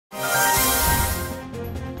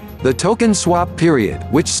The token swap period,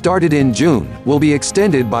 which started in June, will be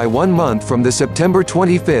extended by 1 month from the September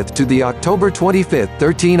 25th to the October 25th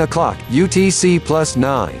 13 o'clock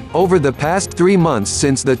UTC+9. Over the past 3 months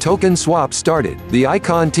since the token swap started, the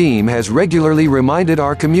Icon team has regularly reminded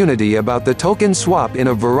our community about the token swap in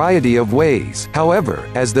a variety of ways. However,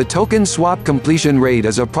 as the token swap completion rate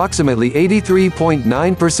is approximately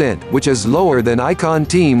 83.9%, which is lower than Icon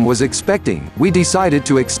team was expecting, we decided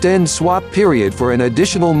to extend swap period for an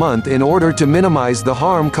additional month in order to minimize the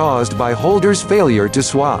harm caused by holders' failure to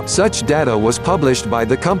swap. Such data was published by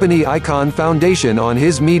the company Icon Foundation on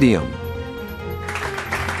his Medium.